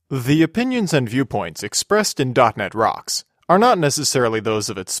The opinions and viewpoints expressed in .NET Rocks are not necessarily those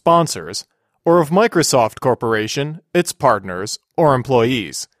of its sponsors, or of Microsoft Corporation, its partners, or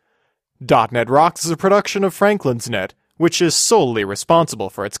employees. .NET Rocks is a production of Franklin's Net, which is solely responsible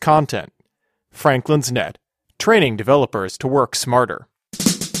for its content. Franklin's Net, training developers to work smarter.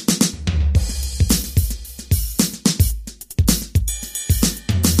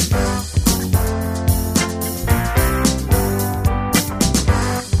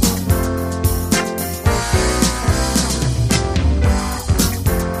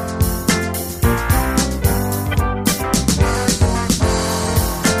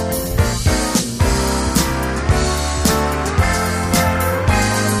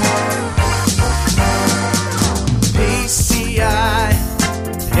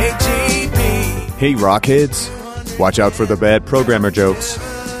 Hey Rockheads, watch out for the bad programmer jokes.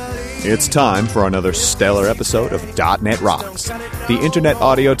 It's time for another stellar episode of .NET Rocks, the internet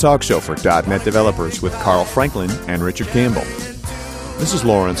audio talk show for .NET developers with Carl Franklin and Richard Campbell. This is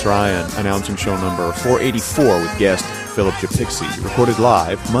Lawrence Ryan announcing show number 484 with guest Philip Japixi, recorded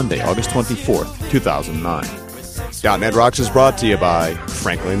live Monday, August 24th, 2009. .NET Rocks is brought to you by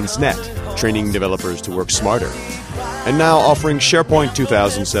Franklin's Net, training developers to work smarter. And now offering SharePoint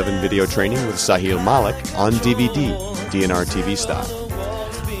 2007 video training with Sahil Malik on DVD, DNR TV style.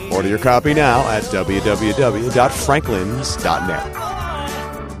 Order your copy now at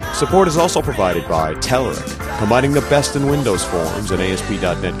www.franklins.net. Support is also provided by Telerik, combining the best in Windows forms and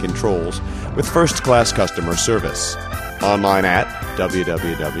ASP.NET controls with first-class customer service. Online at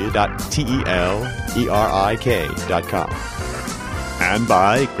www.telerik.com. And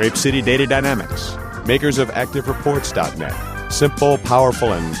by Grape City Data Dynamics, makers of ActiveReports.net, simple,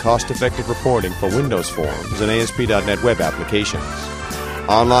 powerful, and cost-effective reporting for Windows forms and ASP.NET web applications.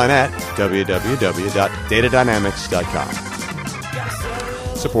 Online at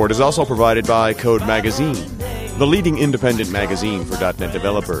www.datadynamics.com. Support is also provided by Code Magazine, the leading independent magazine for .NET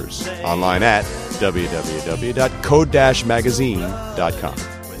developers. Online at www.code-magazine.com.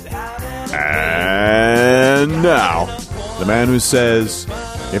 And now, the man who says,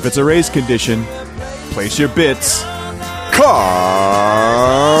 if it's a race condition, place your bits,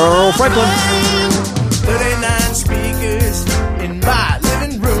 Carl Franklin. 39 speakers in my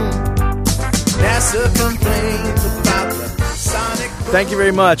living room. NASA complains about the sonic. Thank you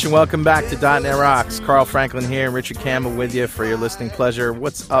very much, and welcome back to .NET Rocks. Carl Franklin here, and Richard Campbell with you for your listening pleasure.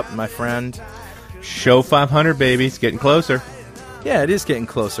 What's up, my friend? Show 500, baby. It's getting closer. Yeah, it is getting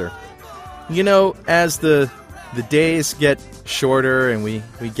closer. You know, as the days get shorter and we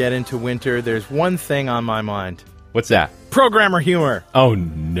get into winter, there's one thing on my mind. What's that? Programmer humor. Oh,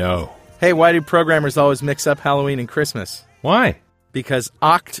 no. Hey, why do programmers always mix up Halloween and Christmas? Why? Because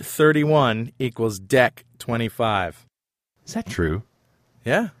Oct 31 equals Dec 25. Is that true?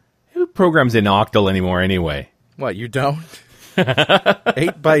 Yeah. Who programs in Octal anymore anyway? What, you don't? 8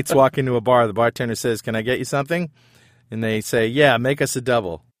 bytes walk into a bar. The bartender says, "Can I get you something?" And they say, "Yeah, make us a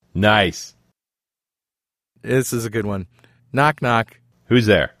double." Nice. This is a good one. Knock, knock. Who's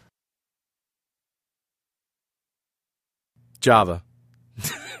there? Java.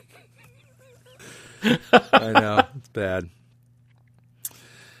 I know, it's bad.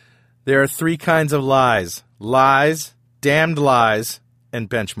 There are 3 kinds of lies. Lies, damned lies, and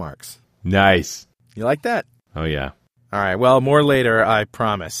benchmarks. Nice. You like that? Oh, yeah. All right, well, more later, I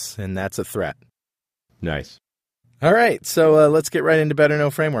promise, and that's a threat. Nice. All right, so let's get right into Better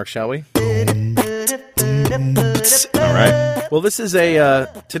Know Framework, shall we? All right. Well, this is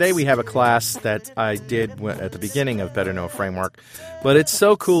today we have a class that I did at the beginning of Better Know Framework, but it's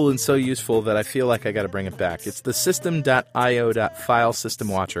so cool and so useful that I feel like I got to bring it back. It's the System.io.File System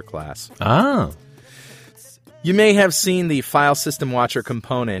Watcher class. Oh. You may have seen the File System Watcher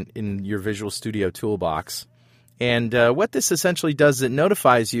component in your Visual Studio toolbox, and what this essentially does is it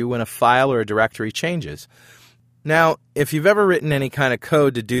notifies you when a file or a directory changes. Now, if you've ever written any kind of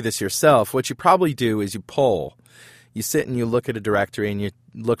code to do this yourself, what you probably do is you poll. You sit and you look at a directory and you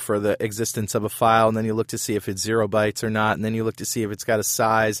look for the existence of a file, and then you look to see if it's 0 bytes or not, and then you look to see if it's got a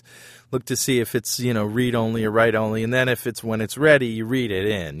size, look to see if it's, read only or write only, and then when it's ready, you read it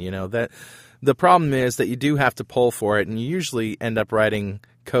in. That the problem is that you do have to poll for it, and you usually end up writing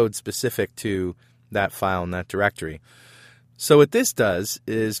code specific to that file and that directory. So what this does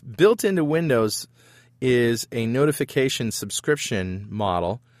is, built into Windows is a notification subscription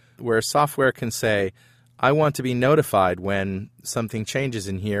model where software can say, I want to be notified when something changes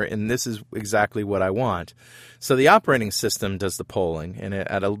in here, and this is exactly what I want. So the operating system does the polling, and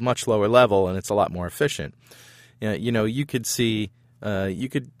at a much lower level, and it's a lot more efficient. You could see, you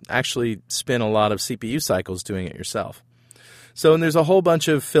could actually spin a lot of CPU cycles doing it yourself. So, and there's a whole bunch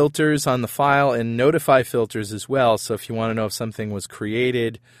of filters on the file and notify filters as well. So if you want to know if something was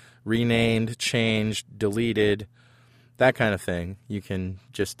created, renamed, changed, deleted, that kind of thing, you can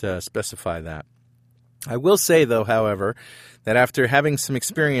just specify that. I will say, though, however, that after having some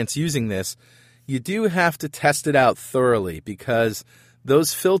experience using this, you do have to test it out thoroughly because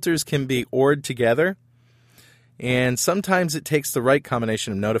those filters can be ORed together. And sometimes it takes the right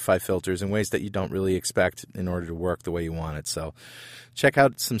combination of notify filters in ways that you don't really expect in order to work the way you want it. So check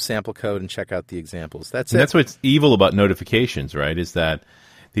out some sample code and check out the examples. That's it. That's what's evil about notifications, right? Is that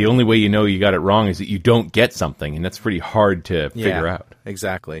the only way you know you got it wrong is that you don't get something, and that's pretty hard to figure out.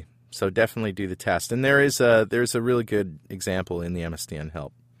 Exactly. So definitely do the test. And there's a really good example in the MSDN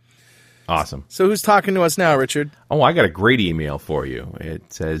help. Awesome. So who's talking to us now, Richard? Oh, I got a great email for you.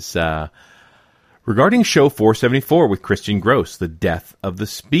 It says... regarding show 474 with Christian Gross, the death of the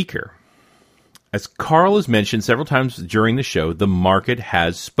speaker. As Carl has mentioned several times during the show, the market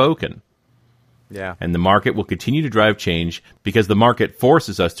has spoken. Yeah. And the market will continue to drive change because the market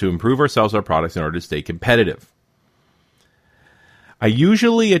forces us to improve ourselves, our products, in order to stay competitive. I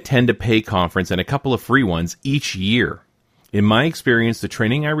usually attend a pay conference and a couple of free ones each year. In my experience, the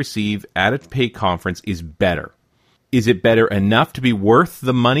training I receive at a pay conference is better. Is it better enough to be worth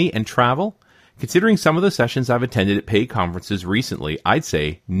the money and travel? Considering some of the sessions I've attended at paid conferences recently, I'd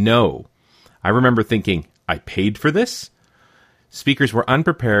say no. I remember thinking, I paid for this? Speakers were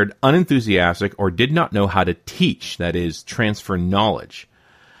unprepared, unenthusiastic, or did not know how to teach, that is, transfer knowledge.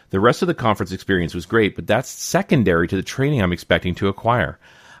 The rest of the conference experience was great, but that's secondary to the training I'm expecting to acquire.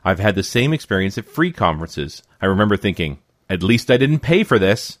 I've had the same experience at free conferences. I remember thinking, at least I didn't pay for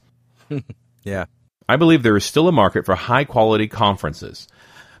this. Yeah. I believe there is still a market for high-quality conferences.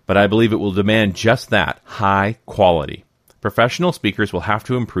 But I believe it will demand just that, high quality. Professional speakers will have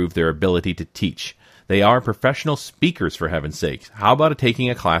to improve their ability to teach. They are professional speakers, for heaven's sake. How about taking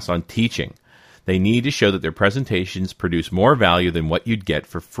a class on teaching? They need to show that their presentations produce more value than what you'd get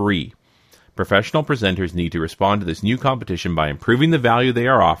for free. Professional presenters need to respond to this new competition by improving the value they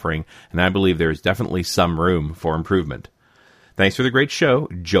are offering, and I believe there is definitely some room for improvement. Thanks for the great show,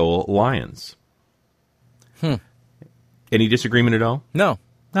 Joel Lyons. Any disagreement at all? No.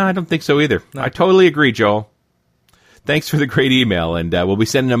 No, I don't think so either. No. I totally agree, Joel. Thanks for the great email, and we'll be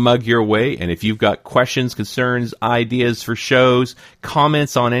sending a mug your way. And if you've got questions, concerns, ideas for shows,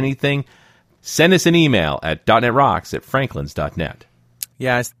 comments on anything, send us an email at .netrocks@franklins.net.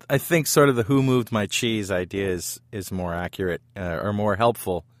 Yeah, I think sort of the who moved my cheese idea is more accurate or more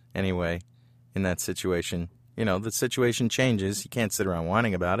helpful anyway in that situation. You know, the situation changes. You can't sit around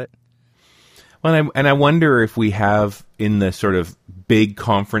whining about it. Well, and I wonder if we have, in the sort of big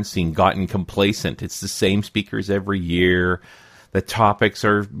conference scene, gotten complacent. It's the same speakers every year. The topics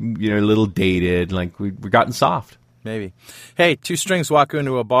are, a little dated. Like, we've gotten soft. Maybe. Hey, two strings walk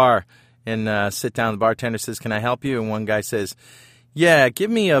into a bar and sit down. The bartender says, "Can I help you?" And one guy says, "Yeah, give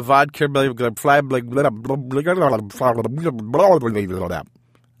me a vodka." And the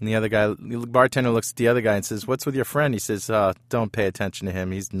bartender looks at the other guy and says, "What's with your friend?" He says, "Don't pay attention to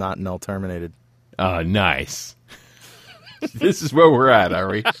him. He's not null terminated." Oh, nice. This is where we're at, are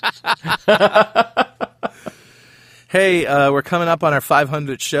we? Hey, we're coming up on our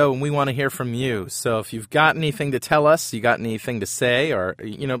 500th show, and we want to hear from you. So if you've got anything to tell us, you got anything to say, or,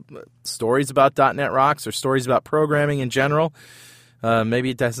 stories about .NET Rocks or stories about programming in general,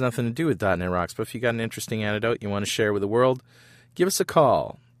 maybe it has nothing to do with .NET Rocks, but if you got an interesting anecdote you want to share with the world, give us a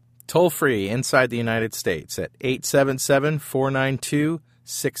call. Toll free inside the United States at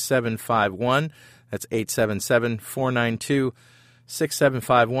 877-492-6751. That's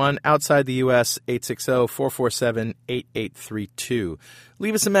 877-492-6751. Outside the U.S., 860-447-8832.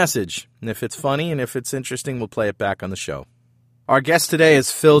 Leave us a message, and if it's funny and if it's interesting, we'll play it back on the show. Our guest today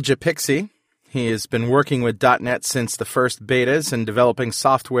is Phil Japixi. He has been working with .NET since the first betas and developing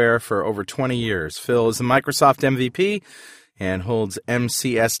software for over 20 years. Phil is a Microsoft MVP and holds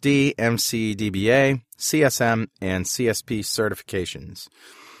MCSD, MCDBA, CSM, and CSP certifications.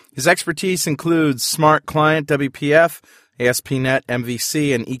 His expertise includes Smart Client WPF, ASP.NET,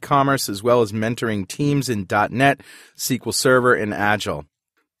 MVC, and e-commerce, as well as mentoring teams in .NET, SQL Server, and Agile.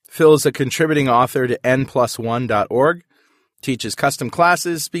 Phil is a contributing author to n+1.org, teaches custom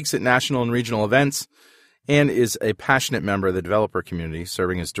classes, speaks at national and regional events, and is a passionate member of the developer community,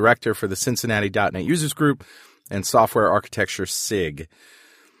 serving as director for the Cincinnati .NET Users Group and Software Architecture SIG.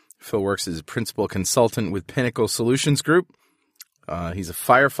 Phil works as a principal consultant with Pinnacle Solutions Group. He's a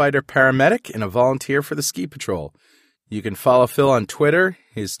firefighter, paramedic, and a volunteer for the Ski Patrol. You can follow Phil on Twitter.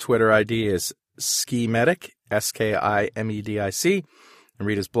 His Twitter ID is SkiMedic, SKIMEDIC, and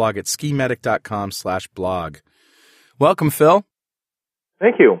read his blog at skimedic.com/blog. Welcome, Phil.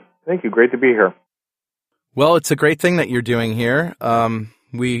 Thank you. Thank you. Great to be here. Well, it's a great thing that you're doing here.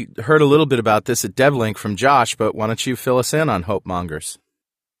 We heard a little bit about this at DevLink from Josh, but why don't you fill us in on Hope Mongers?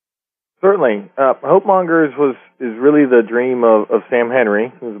 Certainly. Hope Mongers is really the dream of Sam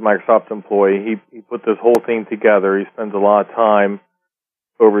Henry, who's a Microsoft employee. He put this whole thing together. He spends a lot of time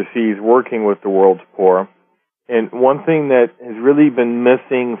overseas working with the world's poor. And one thing that has really been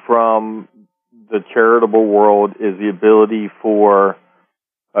missing from the charitable world is the ability for,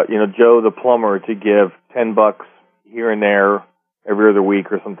 Joe the plumber to give $10 here and there every other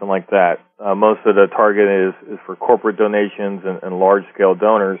week or something like that. Most of the target is for corporate donations and large-scale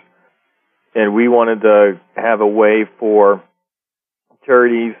donors. And we wanted to have a way for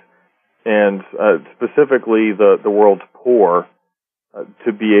charities and specifically the world's poor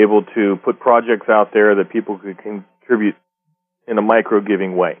to be able to put projects out there that people could contribute in a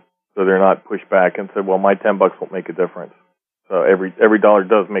micro-giving way. So they're not pushed back and said, well, my $10 won't make a difference. So every dollar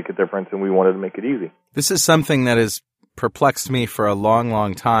does make a difference, and we wanted to make it easy. This is something that has perplexed me for a long,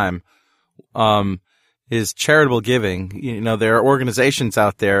 long time, is charitable giving. There are organizations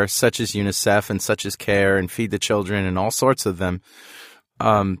out there such as UNICEF and such as CARE and Feed the Children and all sorts of them,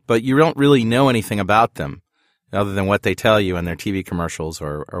 but you don't really know anything about them other than what they tell you in their TV commercials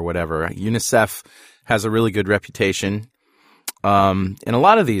or whatever. UNICEF has a really good reputation, and a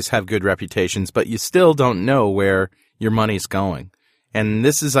lot of these have good reputations, but you still don't know where your money's going. And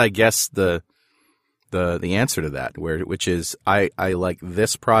this is, I guess, the answer to that, which is I like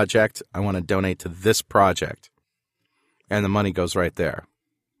this project, I want to donate to this project, and the money goes right there.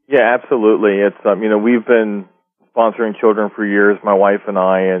 Yeah, absolutely. It's we've been sponsoring children for years, my wife and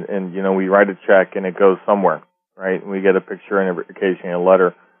I, and we write a check and it goes somewhere, right? And we get a picture and occasionally a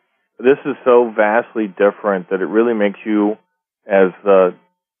letter. But this is so vastly different that it really makes you, as the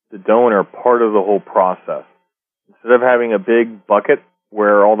donor, part of the whole process. Instead of having a big bucket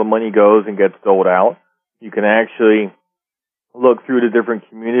where all the money goes and gets doled out, you can actually look through the different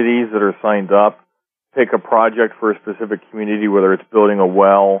communities that are signed up, pick a project for a specific community, whether it's building a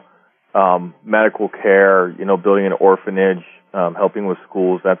well, medical care, building an orphanage, helping with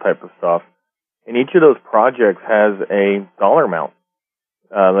schools, that type of stuff. And each of those projects has a dollar amount.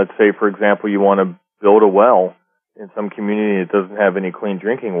 Let's say, for example, you want to build a well in some community that doesn't have any clean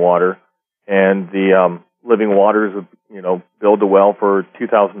drinking water, and the Living Waters would, build a well for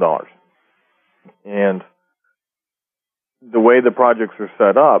 $2,000. And the way the projects are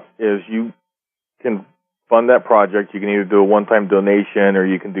set up is you can fund that project. You can either do a one-time donation or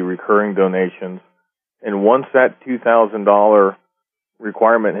you can do recurring donations. And once that $2,000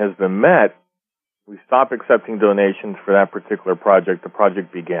 requirement has been met, we stop accepting donations for that particular project. The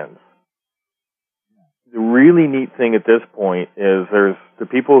project begins. The really neat thing at this point is there's the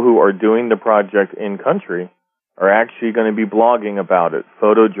people who are doing the project in country are actually going to be blogging about it,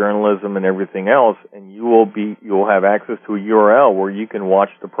 photojournalism and everything else, and you will have access to a URL where you can watch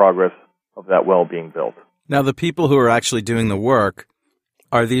the progress of that well being built. Now, the people who are actually doing the work,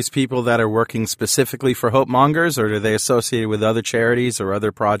 are these people that are working specifically for Hope Mongers, or are they associated with other charities or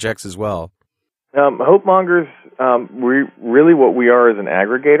other projects as well? Hope Mongers, really what we are is an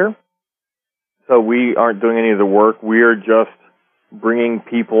aggregator. So we aren't doing any of the work. We are just bringing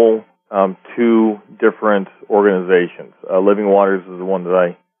people to different organizations. Living Waters is the one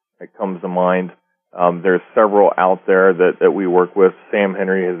that comes to mind. There's several out there that we work with. Sam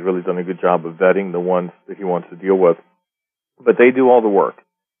Henry has really done a good job of vetting the ones that he wants to deal with. But they do all the work.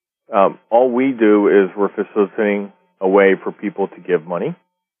 All we do is we're facilitating a way for people to give money.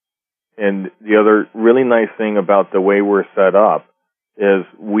 And the other really nice thing about the way we're set up is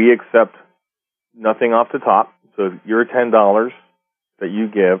we accept nothing off the top. So your $10 that you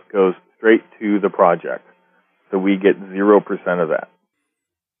give goes straight to the project. So we get 0% of that.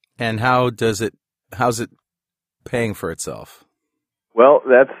 And how's it paying for itself? Well,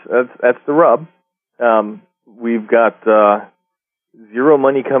 that's the rub. We've got zero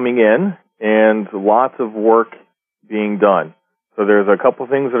money coming in and lots of work being done. So there's a couple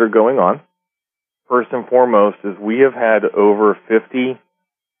things that are going on. First and foremost is we have had over 50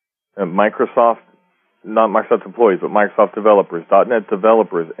 not Microsoft employees, but Microsoft developers, .NET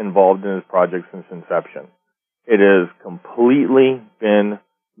developers involved in this project since inception. It has completely been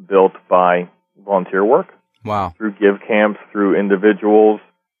built by volunteer work. Wow. Through give camps, through individuals,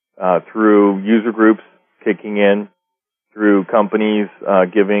 through user groups kicking in, through companies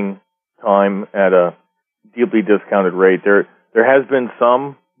giving time at a deeply discounted rate. There has been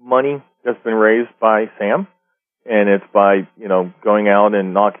some money that's been raised by Sam, and it's by, going out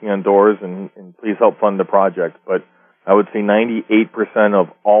and knocking on doors and please help fund the project. But I would say 98% of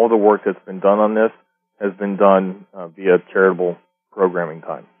all the work that's been done on this has been done via charitable programming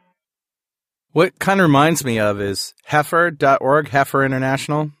time. What kind of reminds me of is Heifer.org, Heifer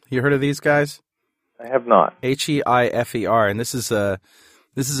International. You heard of these guys? I have not. HEIFER, and this is a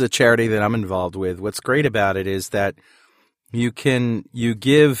charity that I'm involved with. What's great about it is that you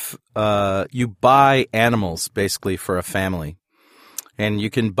buy animals basically for a family. And you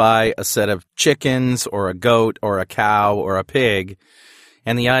can buy a set of chickens or a goat or a cow or a pig.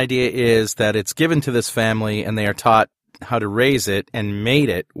 And the idea is that it's given to this family and they are taught how to raise it and mate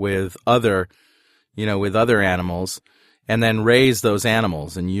it with other animals, and then raise those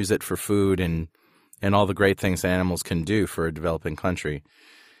animals and use it for food and all the great things that animals can do for a developing country.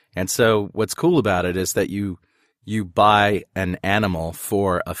 And so what's cool about it is that you buy an animal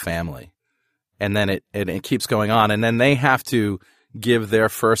for a family, and then it keeps going on, and then they have to give their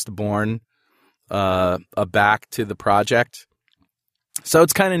firstborn a back to the project. So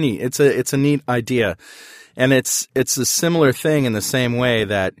it's kind of neat. It's a neat idea, and it's a similar thing in the same way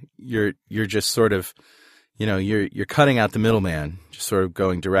that you're just sort of, you're cutting out the middleman, just sort of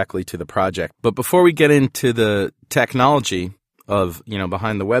going directly to the project. But before we get into the technology of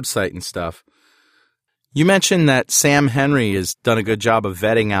behind the website and stuff, you mentioned that Sam Henry has done a good job of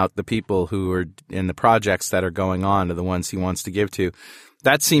vetting out the people who are in the projects that are going on to the ones he wants to give to.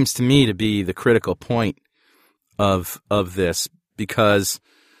 That seems to me to be the critical point of this, because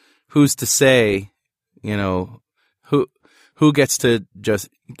who's to say, who gets to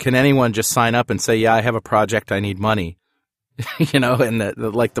can anyone just sign up and say, yeah, I have a project, I need money, and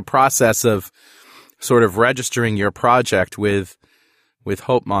the process of sort of registering your project with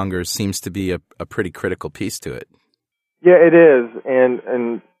Hope Mongers seems to be a pretty critical piece to it. Yeah, it is,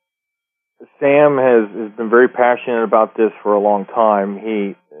 and Sam has been very passionate about this for a long time.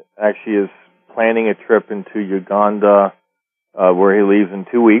 He actually is planning a trip into Uganda where he leaves in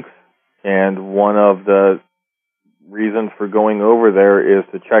 2 weeks, and one of the reasons for going over there is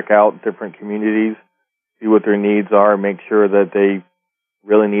to check out different communities, see what their needs are, make sure that they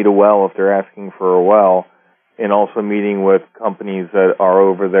really need a well if they're asking for a well, and also meeting with companies that are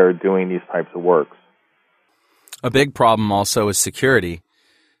over there doing these types of works. A big problem also is security,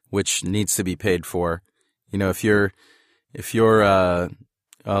 which needs to be paid for. If you're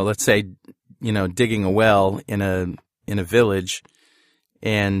let's say, digging a well in a village,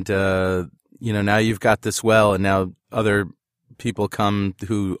 and now you've got this well, and now other people come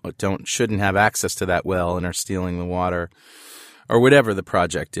who shouldn't have access to that well and are stealing the water, or whatever the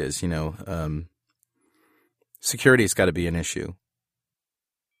project is. Security's got to be an issue.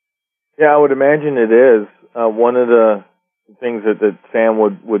 Yeah, I would imagine it is. One of the things that Sam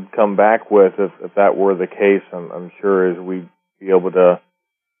would come back with, if that were the case, I'm sure, is we'd be able to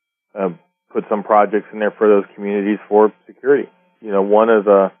put some projects in there for those communities for security. One of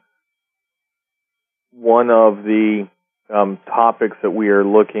the topics that we are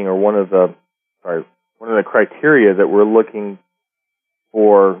looking, or one of the criteria that we're looking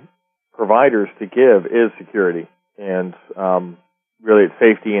for providers to give is security, and really it's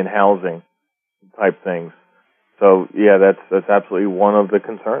safety and housing type things. So yeah, that's absolutely one of the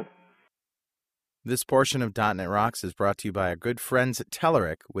concerns. This portion of .NET Rocks is brought to you by our good friends at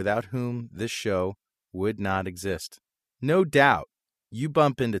Telerik, without whom this show would not exist. No doubt, you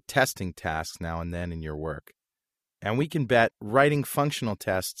bump into testing tasks now and then in your work, and we can bet writing functional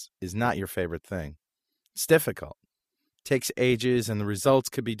tests is not your favorite thing. It's difficult. Takes ages, and the results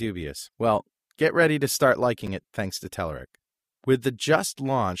could be dubious. Well, get ready to start liking it thanks to Telerik. With the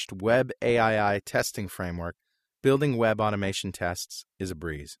just-launched Web AII testing framework, building web automation tests is a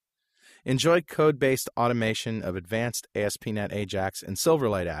breeze. Enjoy code-based automation of advanced ASP.NET Ajax and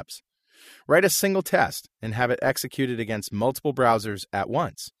Silverlight apps. Write a single test and have it executed against multiple browsers at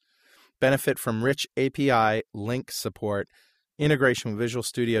once. Benefit from rich API, link support, integration with Visual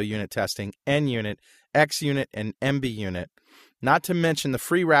Studio Unit testing, NUnit, XUnit, and MBUnit, not to mention the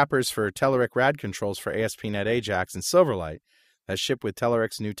free wrappers for Telerik RAD controls for ASP.NET Ajax and Silverlight that ship with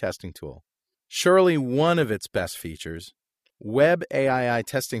Telerik's new testing tool. Surely one of its best features, Web AII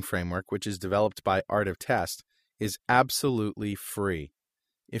testing framework, which is developed by Art of Test, is absolutely free.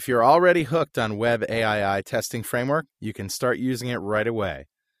 If you're already hooked on Web AII testing framework, you can start using it right away.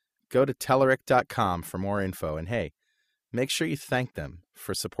 Go to Telerik.com for more info, and hey, make sure you thank them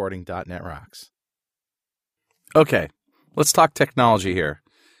for supporting .NET Rocks. Okay, let's talk technology here.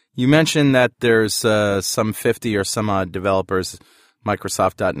 You mentioned that there's some 50 or some odd developers,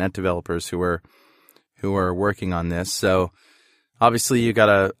 Microsoft.NET developers, who are working on this. So obviously you got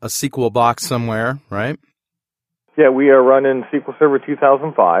a SQL box somewhere, right? Yeah, we are running SQL Server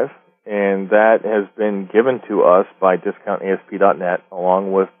 2005, and that has been given to us by Discount ASP.NET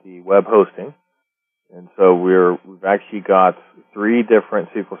along with the web hosting. And so we've actually got 3 different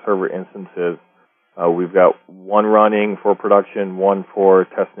SQL Server instances. We've got one running for production, one for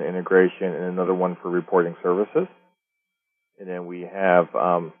test and integration, and another one for reporting services. And then we have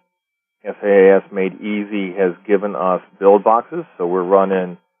SaaS Made Easy has given us build boxes. So we're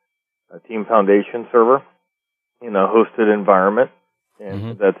running a Team Foundation server in a hosted environment.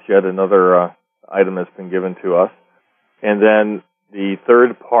 And that's yet another item that's been given to us. And then the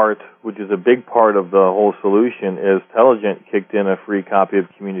third part, which is a big part of the whole solution, is Telligent kicked in a free copy of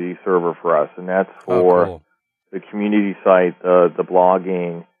Community Server for us. And that's for the community site, the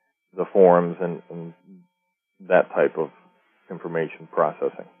blogging, the forums, and that type of information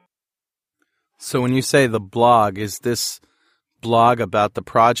processing. So when you say the blog, is this blog about the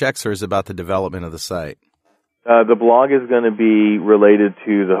projects or is it about the development of the site? The blog is going to be related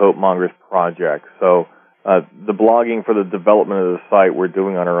to the Hope Mongers project. So the blogging for the development of the site we're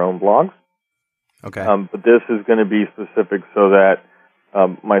doing on our own blogs. Okay. But this is going to be specific so that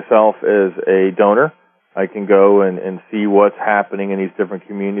myself as a donor, I can go and see what's happening in these different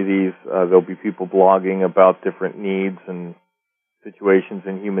communities. There'll be people blogging about different needs and situations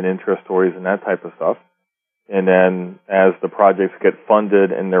and human interest stories and that type of stuff. And then as the projects get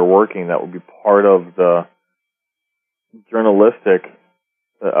funded and they're working, that will be part of the journalistic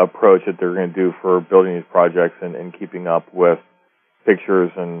approach that they're going to do for building these projects and keeping up with pictures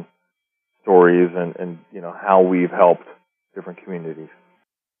and stories and how we've helped different communities.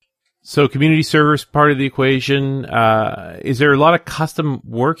 So community servers part of the equation. Is there a lot of custom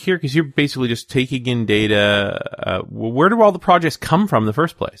work here? Because you're basically just taking in data. Where do all the projects come from in the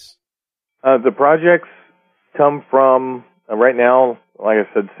first place? The projects come from, right now, like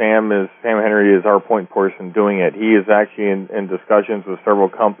I said, Sam Henry is our point person doing it. He is actually in discussions with several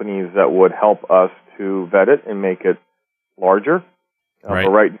companies that would help us to vet it and make it larger. Right.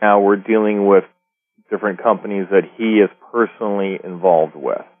 But right now we're dealing with different companies that he is personally involved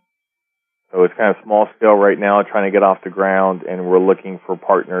with. So it's kind of small scale right now, trying to get off the ground, and we're looking for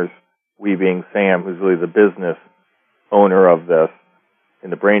partners, we being Sam, who's really the business owner of this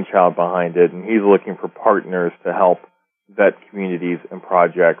and the brainchild behind it, and he's looking for partners to help vet communities and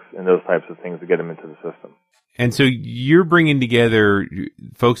projects and those types of things to get them into the system. And so you're bringing together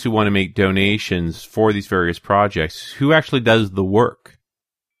folks who want to make donations for these various projects. Who actually does the work?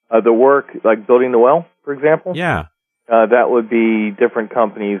 The work, like building the well, for example? Yeah. That would be different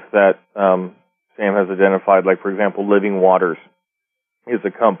companies that Sam has identified. Like, for example, Living Waters is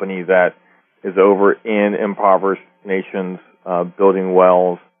a company that is over in impoverished nations, building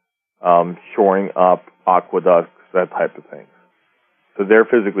wells, shoring up aqueducts, that type of thing. So they're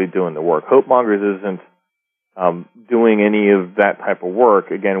physically doing the work. Hope Mongers isn't doing any of that type of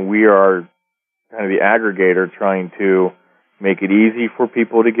work. Again, we are kind of the aggregator trying to make it easy for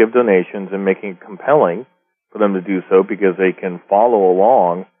people to give donations and making it compelling for them to do so because they can follow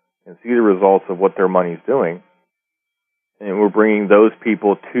along and see the results of what their money's doing. And we're bringing those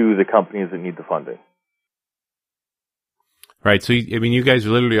people to the companies that need the funding. Right. So, you guys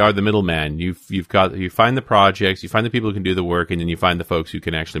literally are the middleman. You find the projects, you find the people who can do the work, and then you find the folks who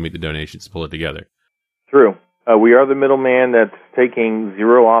can actually make the donations to pull it together. True. We are the middleman that's taking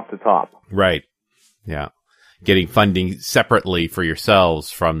zero off the top. Right. Yeah. Getting funding separately for yourselves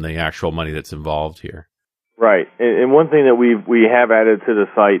from the actual money that's involved here. Right. And one thing that we have added to the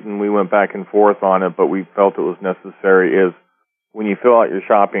site, and we went back and forth on it, but we felt it was necessary, is when you fill out your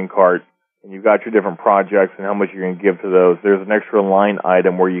shopping cart and you've got your different projects and how much you're going to give to those, there's an extra line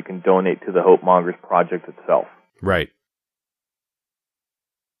item where you can donate to the Hope Mongers project itself. Right.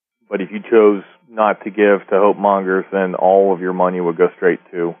 But if you chose not to give to Hope Mongers, then all of your money would go straight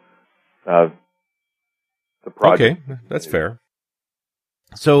to the project. Okay, that's fair.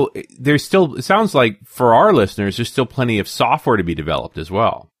 So there's still, it sounds like for our listeners, there's still plenty of software to be developed as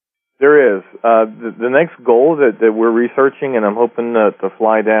well. There is. The next goal that we're researching, and I'm hoping to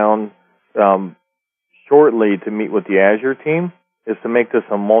fly down shortly to meet with the Azure team, is to make this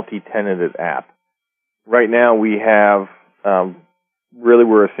a multi-tenanted app. Right now we have, really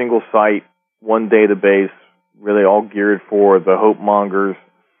we're a single site, one database, really all geared for the Hope Mongers,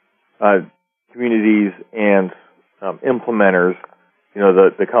 communities and implementers,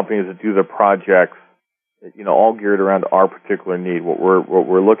 the companies that do the projects, all geared around our particular need. What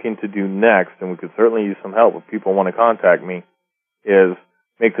we're looking to do next, and we could certainly use some help if people want to contact me, is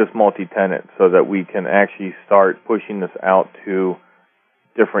make this multi-tenant so that we can actually start pushing this out to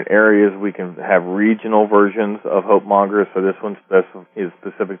different areas. We can have regional versions of Hope Mongers. So this one is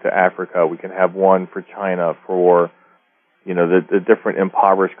specific to Africa. We can have one for China, for the different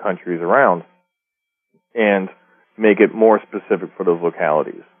impoverished countries around, and make it more specific for those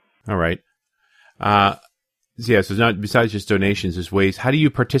localities. All right. Yeah, so it's not, besides just donations, there's ways. How do you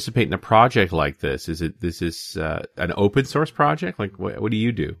participate in a project like this? Is this an open source project? Like, what do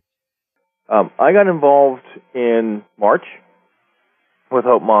you do? I got involved in March with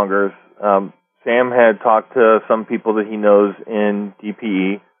Hope Mongers. Sam had talked to some people that he knows in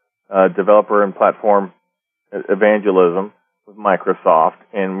DPE, developer and platform evangelism with Microsoft,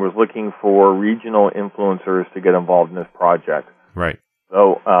 and was looking for regional influencers to get involved in this project. Right.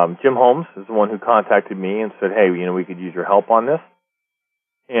 So Jim Holmes is the one who contacted me and said, hey, we could use your help on this.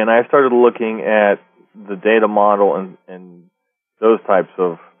 And I started looking at the data model and those types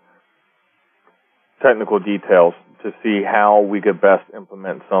of technical details to see how we could best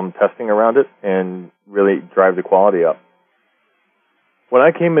implement some testing around it and really drive the quality up. When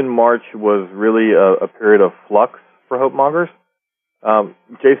I came in March was really a period of flux for Hope Mongers.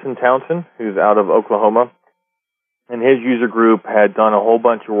 Jason Townsend, who's out of Oklahoma, and his user group had done a whole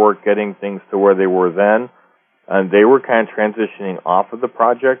bunch of work getting things to where they were then, and they were kind of transitioning off of the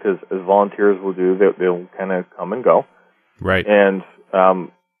project as volunteers will do. They'll kind of come and go. Right. And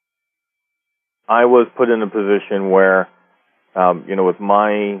I was put in a position where, with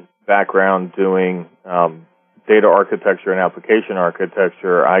my background doing data architecture and application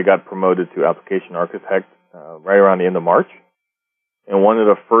architecture, I got promoted to application architect right around the end of March. And one of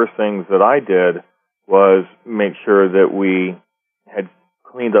the first things that I did was make sure that we had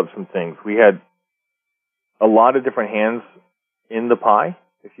cleaned up some things. We had a lot of different hands in the pie,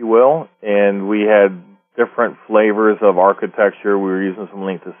 if you will, and we had different flavors of architecture. We were using some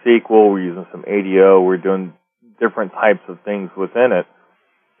link to SQL, we were using some ADO, we were doing different types of things within it.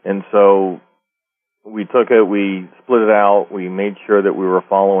 And so we took it, we split it out, we made sure that we were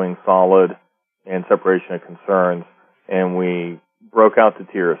following solid and separation of concerns, and we broke out the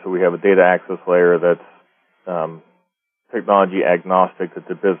tiers. So we have a data access layer that's technology agnostic that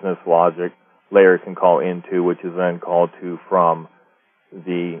the business logic layer can call into, which is then called to from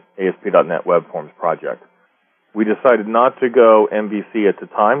the ASP.NET Web Forms project. We decided not to go MVC at the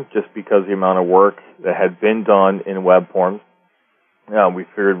time just because the amount of work that had been done in Web Forms. We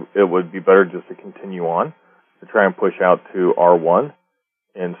figured it would be better just to continue on to try and push out to R1.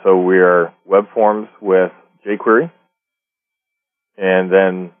 And so we're Web Forms with jQuery, and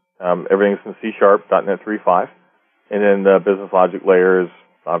then everything's in C#, .NET 3.5. And then the business logic layer is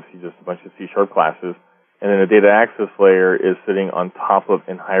obviously just a bunch of C# classes. And then the data access layer is sitting on top of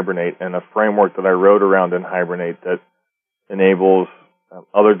nHibernate and a framework that I wrote around nHibernate that enables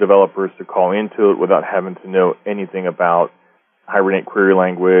other developers to call into it without having to know anything about Hibernate query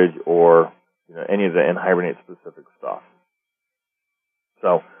language or any of the nHibernate specific stuff.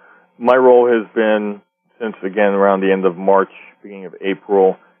 So my role has been, since again around the end of March, beginning of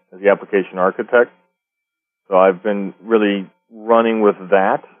April, as the application architect. So I've been really running with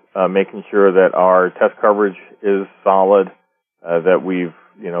that, making sure that our test coverage is solid, that we've,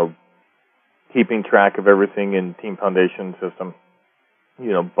 keeping track of everything in Team Foundation system,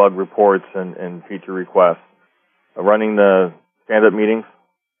 bug reports and feature requests, running the stand-up meetings.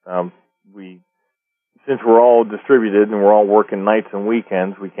 Since we're all distributed and we're all working nights and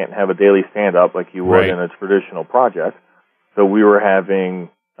weekends, we can't have a daily stand-up like you would in a traditional project. So we were having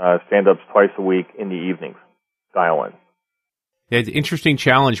stand-ups twice a week in the evenings, dial-in. It's an interesting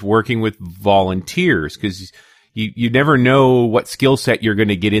challenge working with volunteers because you never know what skill set you're going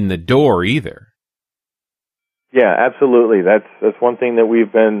to get in the door either. Yeah, absolutely. That's one thing that we've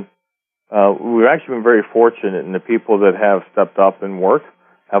actually been very fortunate, and the people that have stepped up and worked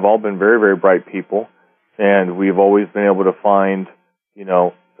have all been very, very bright people, and we've always been able to find,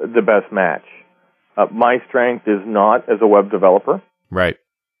 the best match. My strength is not as a web developer. Right.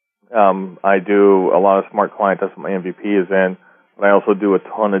 I do a lot of smart client. That's what my MVP is in. But I also do a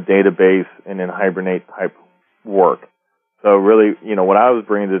ton of database and nHibernate type work. So really, what I was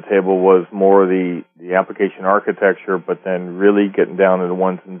bringing to the table was more the application architecture, but then really getting down to the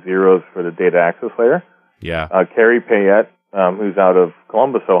ones and zeros for the data access layer. Yeah. Carrie Payette, who's out of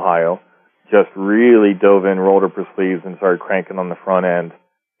Columbus, Ohio, just really dove in, rolled up her sleeves, and started cranking on the front end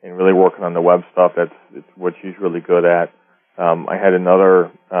and really working on the web stuff. It's what she's really good at. I had another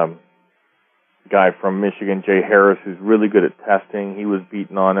guy from Michigan, Jay Harris, who's really good at testing. He was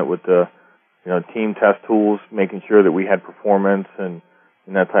beating on it with the team test tools, making sure that we had performance and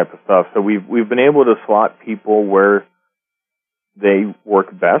that type of stuff. So we've been able to slot people where they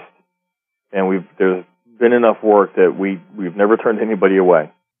work best, and there's been enough work that we've never turned anybody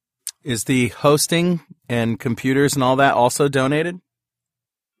away. Is the hosting and computers and all that also donated?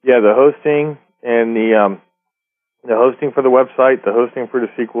 Yeah, the hosting and the hosting for the website, the hosting for the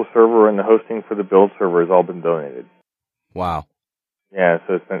SQL Server, and the hosting for the build server has all been donated. Wow. Yeah,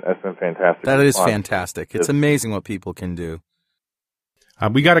 so that's been fantastic. That is fun. fantastic. It's amazing what people can do.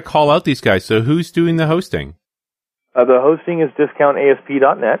 We got to call out these guys. So who's doing the hosting? The hosting is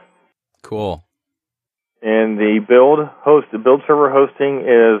discountasp.net. Cool. And the build server hosting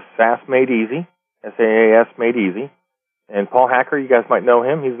is SaaS Made Easy, SaaS Made Easy. And Paul Hacker, you guys might know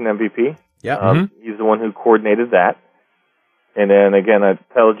him. He's an MVP. Yeah. He's the one who coordinated that. And then again,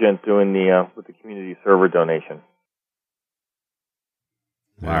 Intelligent doing with the community server donation.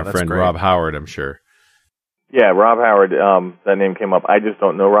 Wow, Our that's friend great. Rob Howard, I'm sure. Yeah, Rob Howard, that name came up. I just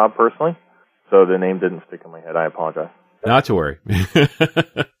don't know Rob personally, so the name didn't stick in my head. I apologize. Not to worry.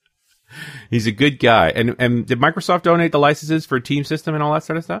 He's a good guy. And did Microsoft donate the licenses for Team System and all that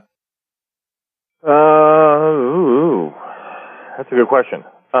sort of stuff? That's a good question.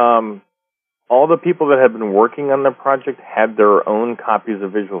 All the people that have been working on the project had their own copies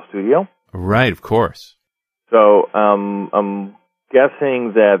of Visual Studio. Right, of course. So I'm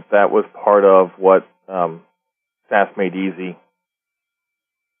guessing that was part of what SaaS Made Easy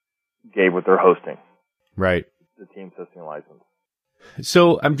gave with their hosting. Right. The Team System license.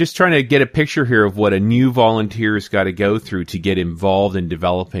 So I'm just trying to get a picture here of what a new volunteer's got to go through to get involved in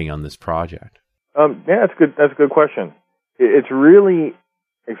developing on this project. Yeah, that's good. That's a good question. It's really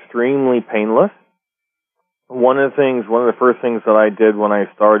extremely painless. One of the first things that I did when I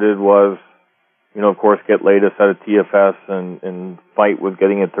started was, of course, get latest out of TFS and fight with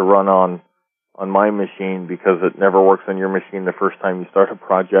getting it to run on my machine because it never works on your machine the first time you start a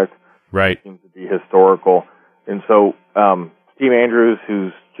project. Right. It seems to be historical. And so Steve Andrews,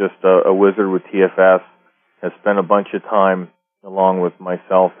 who's just a wizard with TFS, has spent a bunch of time along with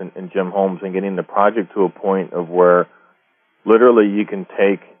myself and Jim Holmes in getting the project to a point of where literally you can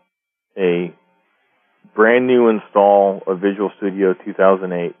take a brand new install of Visual Studio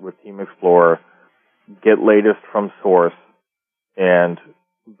 2008 with Team Explorer, get latest from source, and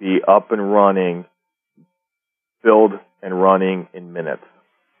be up and running, build and running in minutes.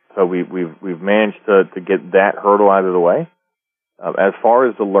 So we've managed to get that hurdle out of the way. As far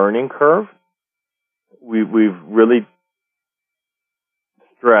as the learning curve, we've really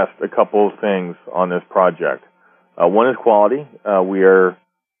stressed a couple of things on this project. One is quality. We are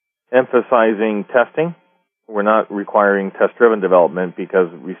emphasizing testing. We're not requiring test-driven development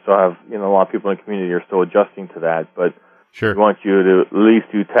because we still have, a lot of people in the community are still adjusting to that. But Sure. we want you to at least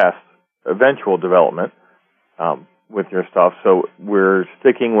do test, eventual development with your stuff. So we're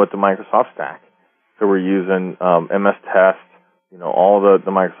sticking with the Microsoft stack. So we're using MS Test, all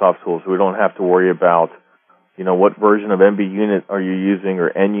the Microsoft tools. So we don't have to worry about, what version of MB Unit are you using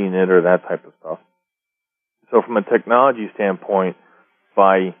or NUnit or that type of stuff. So from a technology standpoint,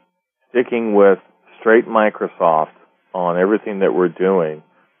 by sticking with straight Microsoft on everything that we're doing,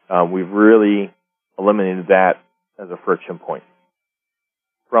 we've really eliminated that as a friction point.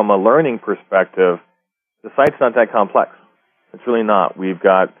 From a learning perspective, the site's not that complex. It's really not. We've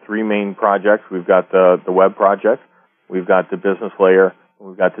got three main projects. We've got the web project, we've got the business layer, and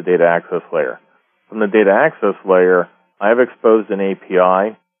we've got the data access layer. From the data access layer, I've exposed an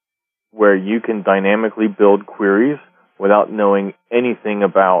API where you can dynamically build queries without knowing anything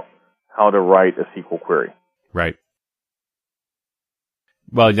about how to write a SQL query. Right.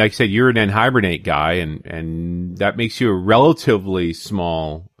 Well, like I said, you're an NHibernate guy, and that makes you a relatively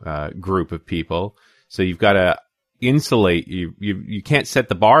small group of people. So you've got to insulate. You can't set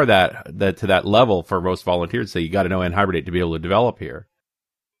the bar that to that level for most volunteers. So you got to know NHibernate to be able to develop here.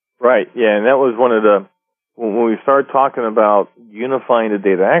 Right. Yeah, and that was one of the when we started talking about unifying the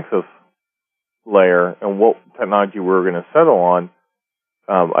data access layer and what technology we were going to settle on.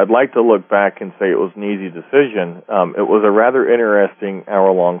 I'd like to look back and say it was an easy decision. It was a rather interesting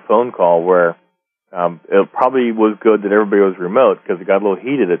hour-long phone call where it probably was good that everybody was remote because it got a little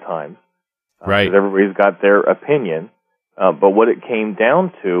heated at times. Right. Because everybody's got their opinion. But what it came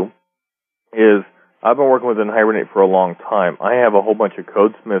down to is I've been working with NHibernate for a long time. I have a whole bunch of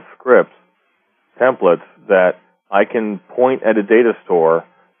CodeSmith scripts, templates, that I can point at a data store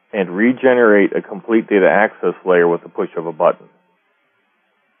and regenerate a complete data access layer with the push of a button.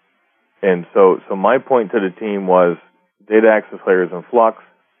 And so my point to the team was data access layer is in flux.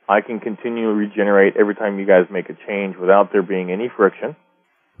 I can continue to regenerate every time you guys make a change without there being any friction.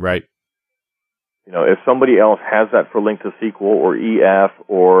 Right. If somebody else has that for Link to SQL or EF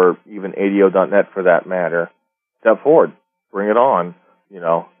or even ADO.NET for that matter, step forward, bring it on.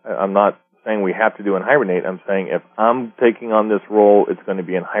 I'm not saying we have to do NHibernate. I'm saying if I'm taking on this role, it's going to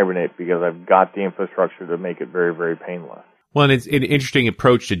be NHibernate because I've got the infrastructure to make it very, very painless. Well, and it's an interesting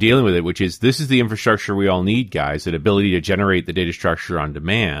approach to dealing with it, which is this is the infrastructure we all need, guys, that ability to generate the data structure on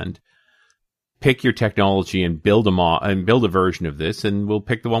demand. pick your technology and build a version of this, and we'll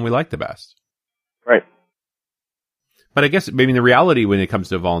pick the one we like the best. Right. But I guess, I mean, the reality when it comes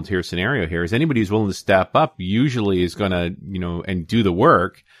to a volunteer scenario here is anybody who's willing to step up usually is going to, and do the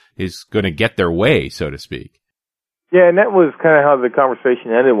work, is going to get their way, so to speak. Yeah, and that was kind of how the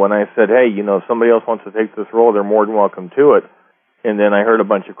conversation ended when I said, hey, if somebody else wants to take this role, they're more than welcome to it. And then I heard a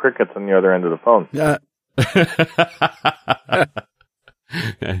bunch of crickets on the other end of the phone.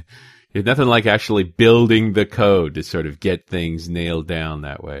 It's nothing like actually building the code to sort of get things nailed down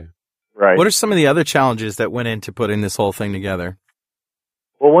that way. Right. What are some of the other challenges that went into putting this whole thing together?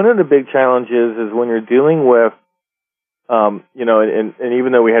 Well, one of the big challenges is when you're dealing with, and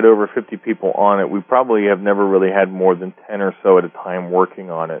even though we had over 50 people on it, we probably have never really had more than 10 or so at a time working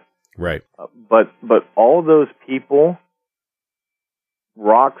on it. Right. But all those people,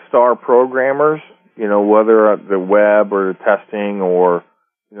 rock star programmers, whether the web or the testing or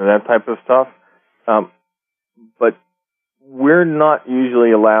that type of stuff, but we're not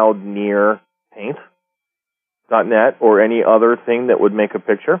usually allowed near Paint.net or any other thing that would make a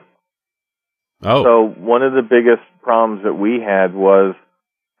picture. Oh. So one of the biggest problems that we had was,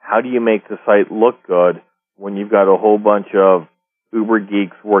 how do you make the site look good when you've got a whole bunch of uber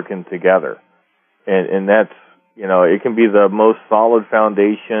geeks working together? And that's, it can be the most solid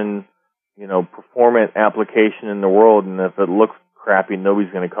foundation, performant application in the world, and if it looks crappy,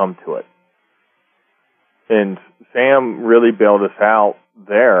 nobody's going to come to it. And Sam really bailed us out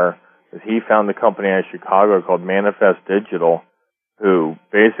there, as he found a company out of Chicago called Manifest Digital, who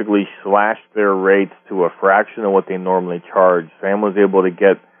basically slashed their rates to a fraction of what they normally charge. Sam was able to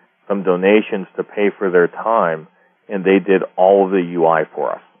get some donations to pay for their time, and they did all of the UI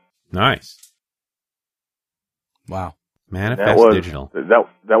for us. Nice. Wow. Manifest Digital.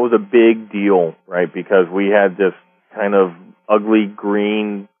 That was a big deal, right? Because we had this kind of ugly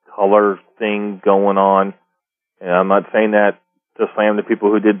green color thing going on. And I'm not saying that to slam the people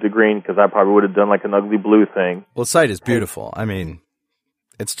who did the green, because I probably would have done like an ugly blue thing. Well, the site is beautiful. I mean,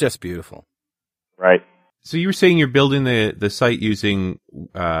 it's just beautiful. Right. So you were saying you're building the site using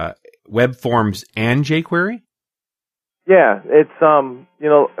web forms and jQuery? Yeah, it's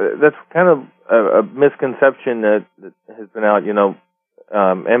that's kind of a misconception that has been out.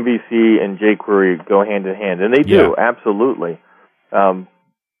 MVC and jQuery go hand in hand, and they do, absolutely. But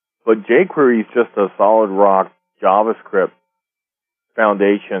jQuery is just a solid rock JavaScript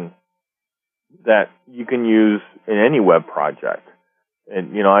foundation that you can use in any web project.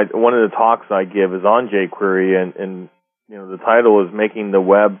 And one of the talks I give is on jQuery, and the title is Making the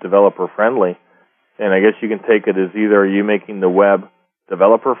Web Developer Friendly. And I guess you can take it as either are you making the web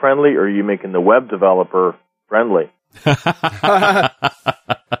developer friendly or are you making the web developer friendly?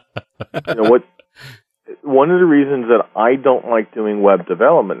 One of the reasons that I don't like doing web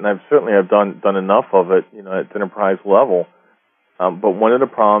development, and I've done enough of it, at the enterprise level, but one of the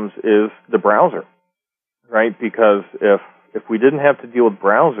problems is the browser, right? Because if we didn't have to deal with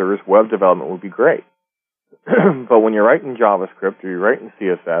browsers, web development would be great. But when you're writing JavaScript or you're writing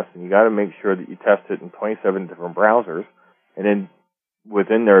CSS, and you got to make sure that you test it in 27 different browsers, and then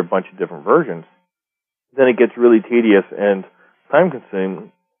within there a bunch of different versions, then it gets really tedious and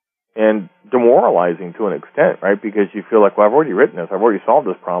time-consuming and demoralizing to an extent, right? Because you feel like, well, I've already written this, I've already solved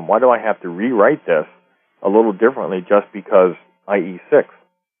this problem. Why do I have to rewrite this a little differently just because IE6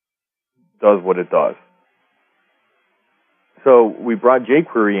 does what it does? So we brought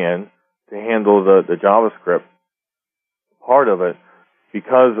jQuery in to handle the JavaScript part of it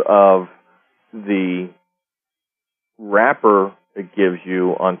because of the wrapper it gives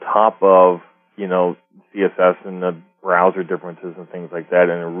you on top of, CSS and the browser differences and things like that,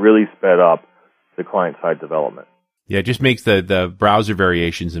 and it really sped up the client-side development. Yeah, it just makes the browser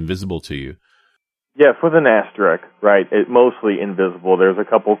variations invisible to you. Yeah, with an asterisk, right? It's mostly invisible. There's a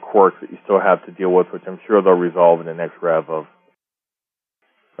couple of quirks that you still have to deal with, which I'm sure they'll resolve in the next rev of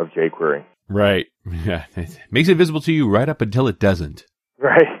jQuery. Right. Yeah. It makes it visible to you right up until it doesn't.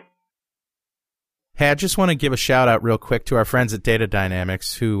 Right. Hey, I just want to give a shout out real quick to our friends at Data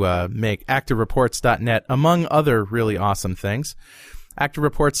Dynamics who make ActiveReports.net, among other really awesome things.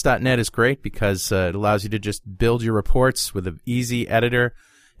 ActiveReports.net is great because it allows you to just build your reports with an easy editor,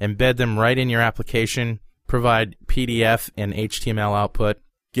 embed them right in your application, provide PDF and HTML output,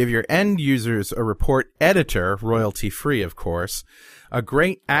 give your end users a report editor, royalty-free, of course, a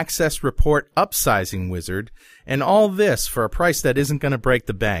great Access report upsizing wizard, and all this for a price that isn't going to break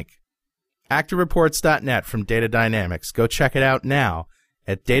the bank. ActiveReports.net from Data Dynamics. Go check it out now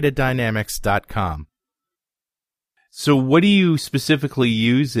at datadynamics.com. So what are you specifically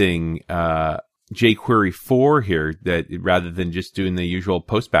using jQuery for here, that rather than just doing the usual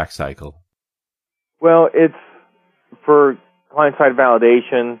postback cycle? Well, it's for client-side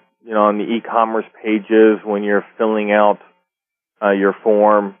validation, on the e-commerce pages when you're filling out your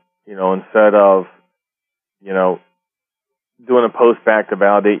form, instead of, doing a post back to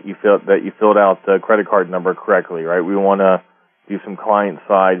validate that you filled out the credit card number correctly, right? We want to do some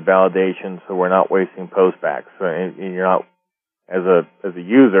client-side validation so we're not wasting postbacks. And you're not, as a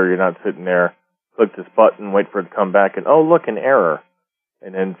user, you're not sitting there, click this button, wait for it to come back, and, oh, look, an error,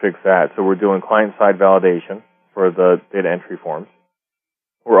 and then fix that. So we're doing client-side validation for the data entry forms.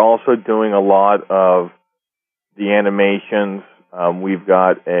 We're also doing a lot of the animations. We've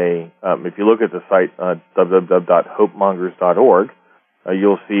got if you look at the site, www.hopemongers.org,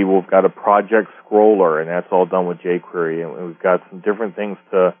 you'll see we've got a project scroller, and that's all done with jQuery. And we've got some different things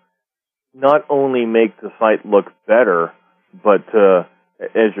to not only make the site look better, but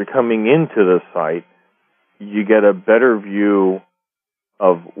as you're coming into the site, you get a better view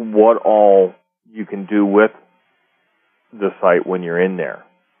of what all you can do with the site when you're in there.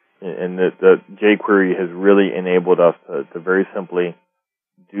 And the jQuery has really enabled us to very simply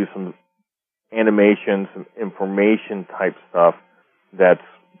do some animation, some information type stuff that's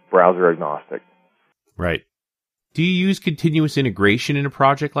browser agnostic. Right. Do you use continuous integration in a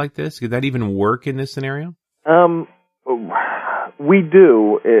project like this? Could that even work in this scenario? We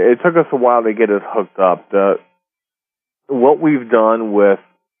do. It took us a while to get it hooked up. What we've done with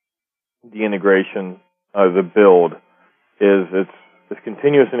the integration, the build, is it's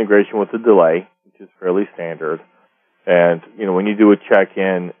continuous integration with a delay, which is fairly standard. And, when you do a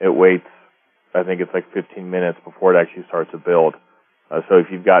check-in, it waits, I think it's like 15 minutes before it actually starts to build. So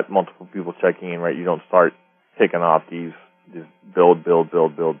if you've got multiple people checking in, right, you don't start taking off these build.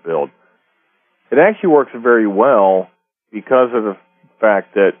 It actually works very well because of the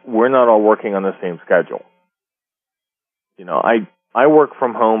fact that we're not all working on the same schedule. I work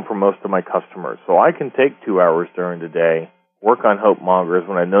from home for most of my customers, so I can take 2 hours during the day, work on Hope Mongers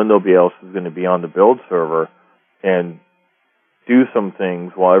when I know nobody else is going to be on the build server, and do some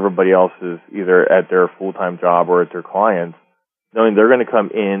things while everybody else is either at their full-time job or at their clients, knowing they're going to come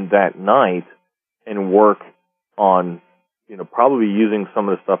in that night and work on, probably using some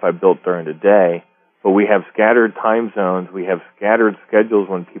of the stuff I built during the day. But we have scattered time zones, we have scattered schedules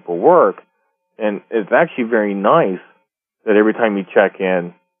when people work, and it's actually very nice that every time you check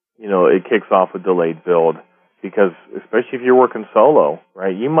in, it kicks off a delayed build. Because especially if you're working solo,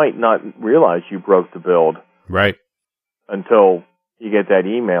 right, you might not realize you broke the build. Right. Until you get that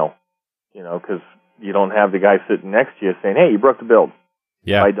email, because you don't have the guy sitting next to you saying, hey, you broke the build.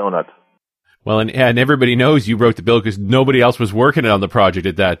 Yeah. Buy donuts. Well, and everybody knows you broke the build because nobody else was working on the project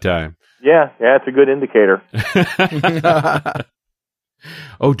at that time. Yeah, it's a good indicator.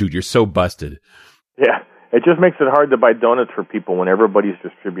 Oh, dude, you're so busted. Yeah, it just makes it hard to buy donuts for people when everybody's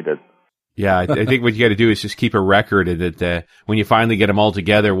distributed. Yeah, I think what you got to do is just keep a record of that when you finally get them all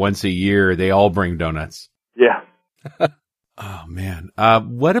together once a year, they all bring donuts. Yeah. Oh, man.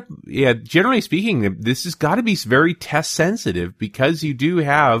 Generally speaking, this has got to be very test sensitive because you do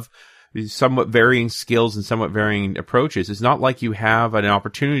have somewhat varying skills and somewhat varying approaches. It's not like you have an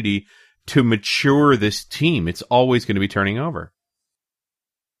opportunity to mature this team. It's always going to be turning over.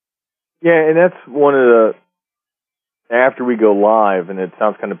 Yeah, and that's one of the, after we go live, and it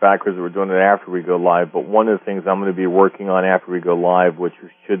sounds kind of backwards that we're doing it after we go live, but one of the things I'm going to be working on after we go live, which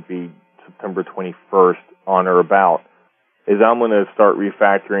should be September 21st on or about, is I'm going to start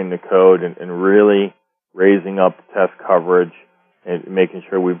refactoring the code and really raising up the test coverage and making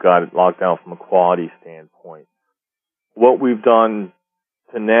sure we've got it locked down from a quality standpoint. What we've done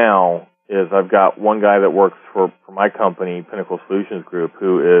to now is I've got one guy that works for my company, Pinnacle Solutions Group,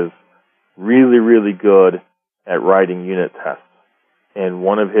 who is really, really good at writing unit tests. And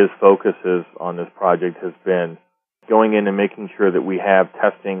one of his focuses on this project has been going in and making sure that we have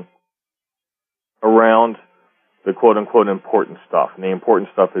testing around the quote-unquote important stuff. And the important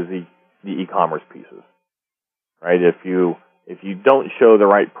stuff is the e-commerce pieces, right? If you don't show the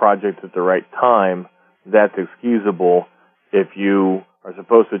right project at the right time, that's excusable. If you are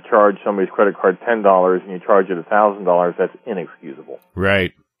supposed to charge somebody's credit card $10 and you charge it $1,000, that's inexcusable.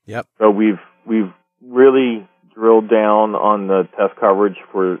 Right. Yep. So we've really drilled down on the test coverage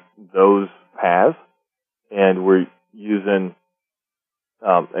for those paths, and we're using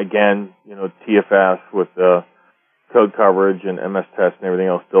again, TFS with the code coverage and MS Test and everything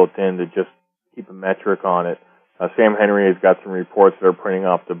else built in to just keep a metric on it. Sam Henry has got some reports that are printing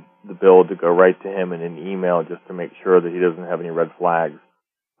off the build to go right to him in an email just to make sure that he doesn't have any red flags.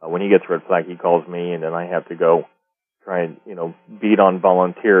 When he gets a red flag, he calls me, and then I have to go try and, beat on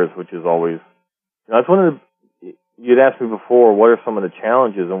volunteers, which is always, that's one of the, you'd asked me before, what are some of the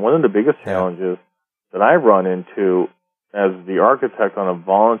challenges? And one of the biggest challenges that I run into as the architect on a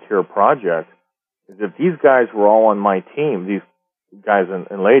volunteer project is if these guys were all on my team, these guys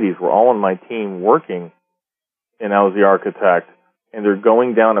and ladies were all on my team working, and I was the architect, and they're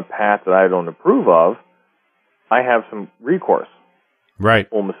going down a path that I don't approve of, I have some recourse. Right.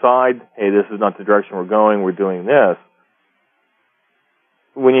 Pull them aside. Hey, this is not the direction we're going. We're doing this.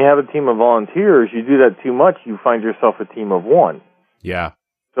 When you have a team of volunteers, you do that too much, you find yourself a team of one. Yeah.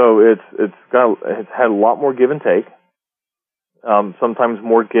 So it's had a lot more give and take. Sometimes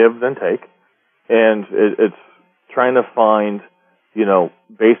more give than take, and it's trying to find,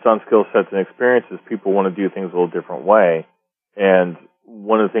 based on skill sets and experiences, people want to do things a little different way. And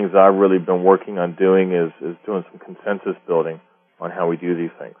one of the things that I've really been working on doing is doing some consensus building on how we do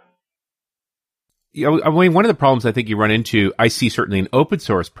these things. I mean, one of the problems I think you run into, I see certainly in open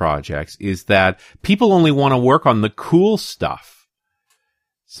source projects, is that people only want to work on the cool stuff.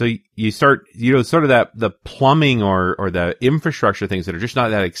 So you start, sort of the plumbing or the infrastructure things that are just not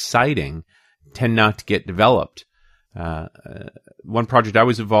that exciting tend not to get developed. One project I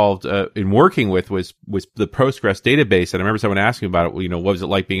was involved in working with was the Postgres database, and I remember someone asking about it. What was it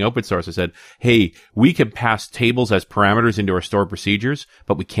like being open source? I said, "Hey, we can pass tables as parameters into our stored procedures,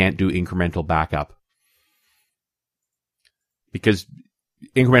 but we can't do incremental backup because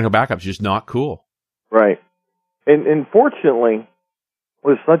incremental backup is just not cool." Right, and fortunately,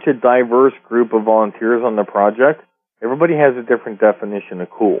 with such a diverse group of volunteers on the project, everybody has a different definition of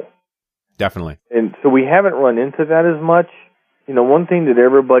cool. Definitely. And so we haven't run into that as much. One thing that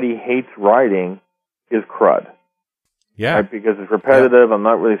everybody hates writing is CRUD. Yeah. Right? Because it's repetitive. Yeah. I'm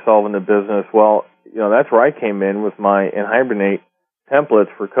not really solving the business. Well, that's where I came in with my Hibernate templates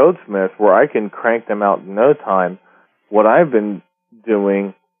for CodeSmith, where I can crank them out in no time. What I've been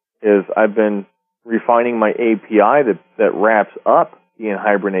doing is I've been refining my API that wraps up the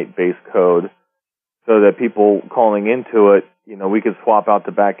Hibernate-based code so that people calling into it, we could swap out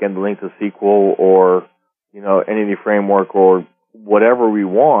the back-end link to SQL or, Entity Framework or whatever we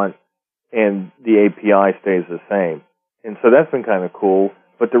want, and the API stays the same. And so that's been kind of cool.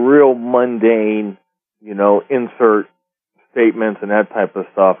 But the real mundane, insert statements and that type of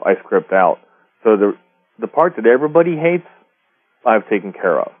stuff, I script out. So the part that everybody hates, I've taken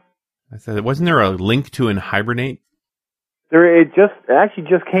care of. I said, wasn't there a link to Hibernate? It actually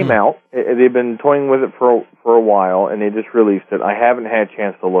just came out. They've been toying with it for a while, and they just released it. I haven't had a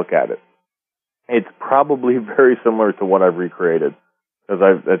chance to look at it. It's probably very similar to what I've recreated,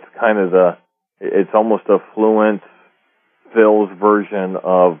 because it's kind of it's almost a Fluent Phil's version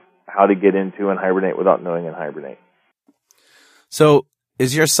of how to get into Hibernate without knowing Hibernate. So,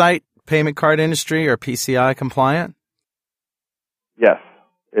 is your site payment card industry or PCI compliant? Yes,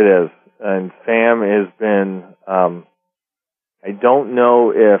 it is, and Sam has been. I don't know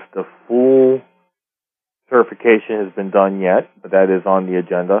if the full certification has been done yet, but that is on the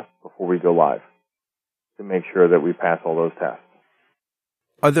agenda before we go live to make sure that we pass all those tests.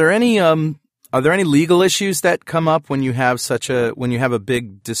 Are there any legal issues that come up when you have a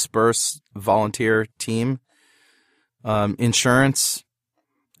big dispersed volunteer team? Insurance,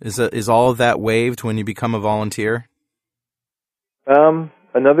 is all of that waived when you become a volunteer?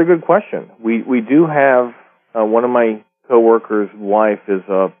 Another good question. We do have one of my coworker's wife is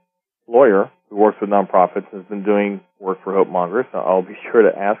a lawyer who works with nonprofits and has been doing work for Hope Mongers. So I'll be sure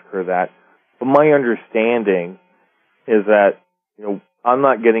to ask her that. But my understanding is that I'm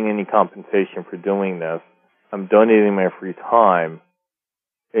not getting any compensation for doing this. I'm donating my free time.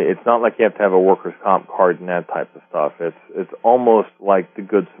 It's not like you have to have a workers' comp card and that type of stuff. It's almost like the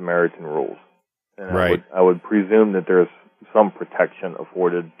Good Samaritan rules. And right. I would presume that there's some protection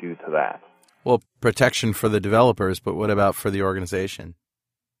afforded due to that. Well, protection for the developers, but what about for the organization?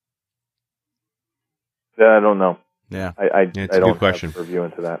 I don't know. Yeah, I it's I a don't good question. have a review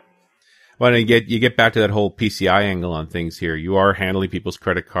into that. Well, and you get back to that whole PCI angle on things here. You are handling people's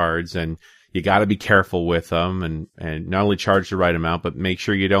credit cards, and you got to be careful with them, and not only charge the right amount, but make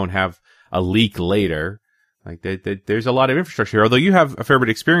sure you don't have a leak later. Like there's a lot of infrastructure here. Although you have a fair bit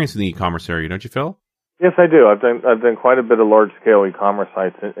of experience in the e-commerce area, don't you, Phil? Yes, I do. I've done quite a bit of large-scale e-commerce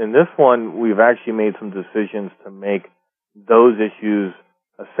sites. In this one, we've actually made some decisions to make those issues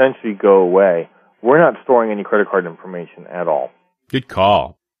essentially go away. We're not storing any credit card information at all. Good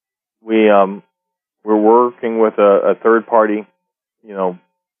call. We're working with a third-party,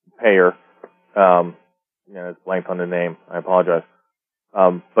 payer. It's blanked on the name. I apologize.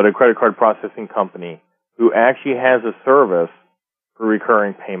 But a credit card processing company who actually has a service for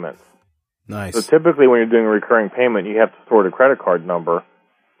recurring payments. Nice. So typically when you're doing a recurring payment, you have to store the credit card number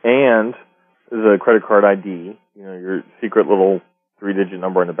and the credit card ID, your secret little 3-digit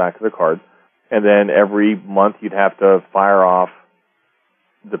number on the back of the card. and then every month you'd have to fire off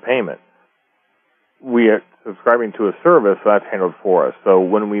the payment. We are subscribing to a service, so that's handled for us. So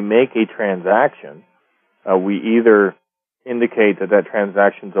when we make a transaction, we either indicate that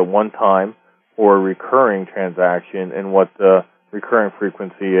transaction's a one-time or a recurring transaction, and what the recurring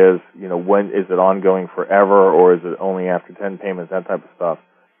frequency is, when is it ongoing forever, or is it only after 10 payments, that type of stuff.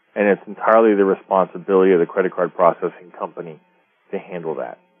 And it's entirely the responsibility of the credit card processing company to handle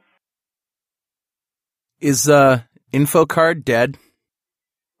that. Is InfoCard dead?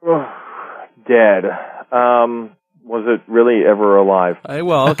 Dead. Was it really ever alive?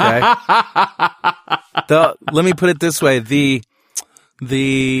 Well, okay. Let me put it this way. The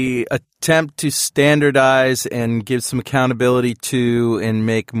attempt to standardize and give some accountability to and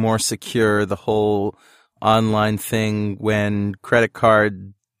make more secure the whole online thing when credit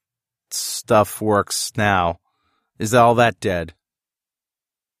card stuff works now, is all that dead?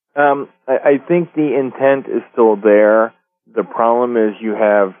 I think the intent is still there. The problem is you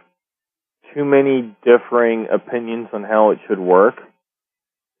have too many differing opinions on how it should work.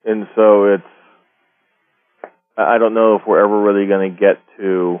 And so I don't know if we're ever really going to get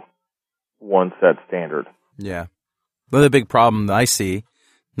to one set standard. Yeah. Well, the big problem I see,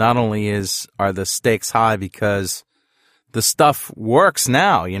 not only are the stakes high because the stuff works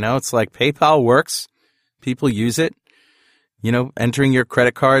now, it's like PayPal works. People use it. Entering your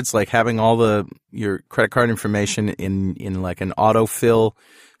credit cards, like having all your credit card information in like an autofill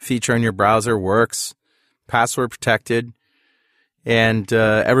feature in your browser works, password protected, and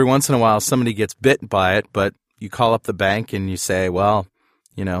every once in a while somebody gets bit by it, but you call up the bank and you say, well,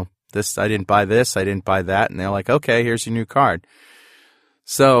 this, I didn't buy this, I didn't buy that, and they're like, okay, here's your new card.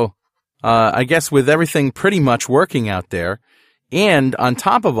 So I guess with everything pretty much working out there, and on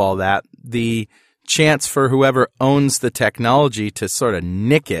top of all that, the chance for whoever owns the technology to sort of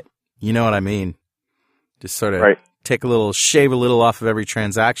nick it, you know what I mean? Just sort of shave a little off of every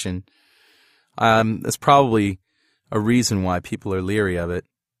transaction. That's probably a reason why people are leery of it.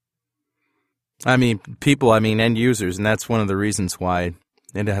 I mean end users, and that's one of the reasons why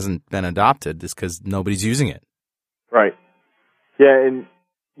it hasn't been adopted, is because nobody's using it. Right. Yeah, and,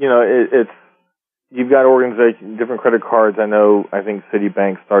 it's, you've got organizations, different credit cards. I think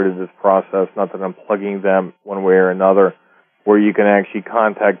Citibank started this process, not that I'm plugging them one way or another, where you can actually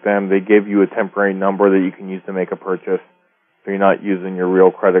contact them. They give you a temporary number that you can use to make a purchase, so you're not using your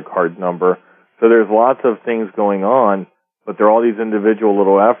real credit card number. So there's lots of things going on, but there are all these individual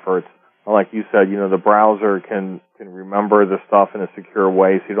little efforts. Like you said, the browser can remember the stuff in a secure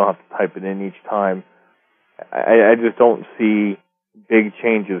way, so you don't have to type it in each time. I just don't see big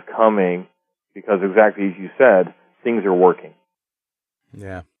changes coming, because exactly as you said, things are working.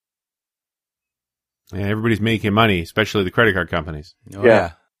 Yeah. And everybody's making money, especially the credit card companies. Oh,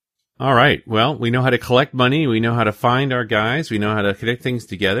 yeah. All right. Well, we know how to collect money. We know how to find our guys. We know how to connect things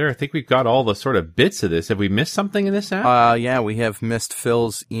together. I think we've got all the sort of bits of this. Have we missed something in this app? Yeah, we have missed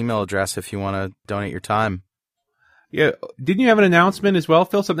Phil's email address if you want to donate your time. Yeah. Didn't you have an announcement as well,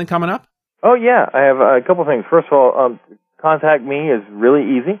 Phil? Something coming up? Oh, yeah. I have a couple things. First of all, contact me is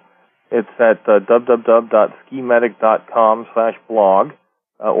really easy. It's at www.skimedic.com/blog,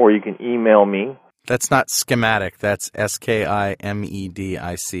 or you can email me. That's not schematic. That's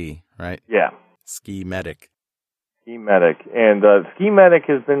SKIMEDIC, right? Yeah. Skimedic. Skimedic. And Skimedic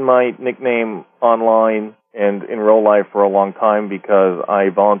has been my nickname online and in real life for a long time because I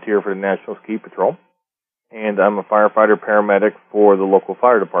volunteer for the National Ski Patrol, and I'm a firefighter paramedic for the local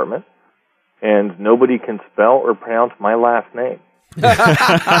fire department, and nobody can spell or pronounce my last name.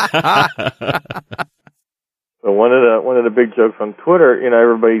 So one of the big jokes on Twitter,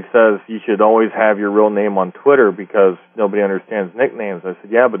 everybody says you should always have your real name on Twitter because nobody understands nicknames. I said,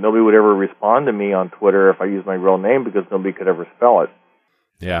 yeah, but nobody would ever respond to me on Twitter if I used my real name because nobody could ever spell it.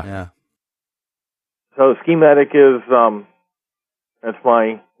 Yeah. So Skimedic is that's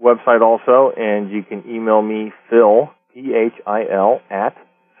my website also, and you can email me Phil, PHIL, at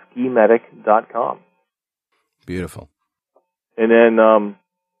skimedic.com. Beautiful. And then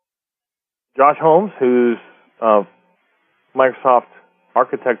Josh Holmes, who's Microsoft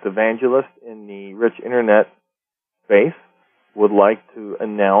Architect Evangelist in the rich internet space, would like to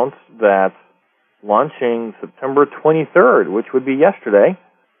announce that launching September 23rd, which would be yesterday,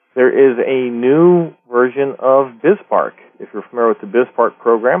 there is a new version of BizSpark. If you're familiar with the BizSpark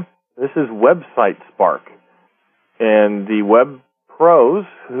program, this is Website Spark. And the web pros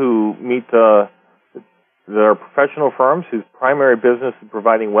who meet there are professional firms whose primary business is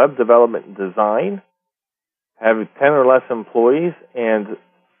providing web development and design, have 10 or less employees, and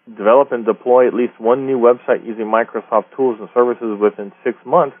develop and deploy at least one new website using Microsoft tools and services within 6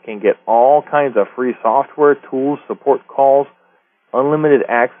 months can get all kinds of free software, tools, support calls, unlimited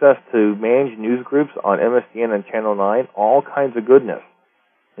access to managed news groups on MSDN and Channel 9, all kinds of goodness.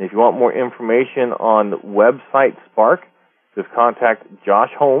 And if you want more information on Website Spark, just contact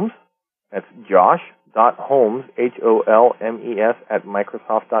Josh Holmes. That's josh.holmes, Holmes, at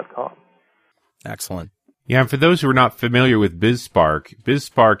Microsoft.com. Excellent. Yeah, and for those who are not familiar with BizSpark,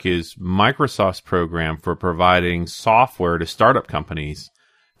 BizSpark is Microsoft's program for providing software to startup companies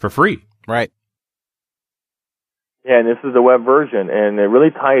for free. Right. Yeah, and this is the web version, and it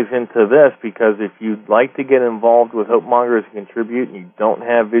really ties into this because if you'd like to get involved with Hope Mongers and contribute, and you don't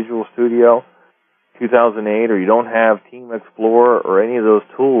have Visual Studio 2008, or you don't have Team Explorer or any of those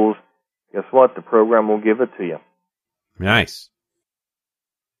tools, guess what? The program will give it to you. Nice.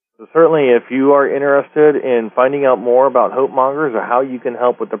 So certainly, if you are interested in finding out more about Hope Mongers or how you can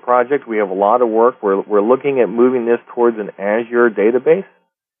help with the project, we have a lot of work. We're looking at moving this towards an Azure database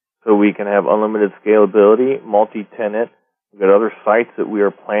so we can have unlimited scalability, multi-tenant. We've got other sites that we are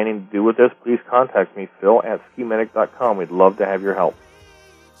planning to do with this. Please contact me, Phil, at schematic.com. We'd love to have your help.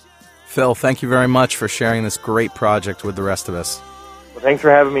 Phil, thank you very much for sharing this great project with the rest of us. Well, thanks for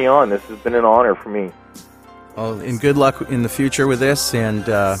having me on. This has been an honor for me. Well, and good luck in the future with this, and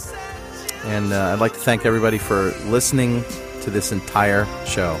I'd like to thank everybody for listening to this entire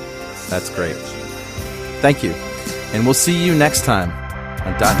show. That's great. Thank you, and we'll see you next time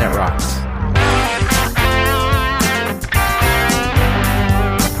on .NET Rocks.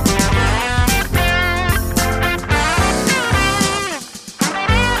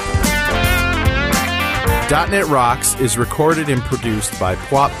 .NET Rocks is recorded and produced by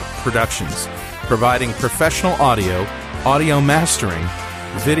PWOP Productions, providing professional audio, audio mastering,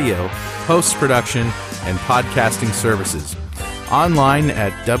 video, post-production, and podcasting services. Online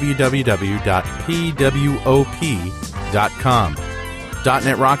at www.pwop.com.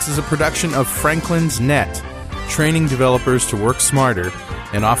 .NET Rocks is a production of Franklin's Net, training developers to work smarter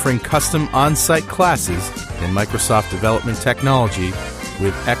and offering custom on-site classes in Microsoft development technology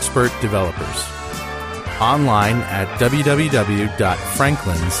with expert developers. Online at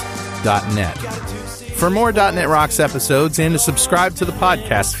www.franklins.net. For more .NET Rocks episodes and to subscribe to the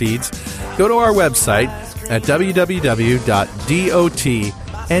podcast feeds, go to our website at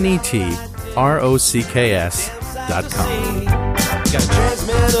www.dotnetrocks.com. Got a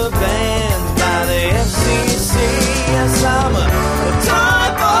transmitter banned by the FCC. Yes, I'm a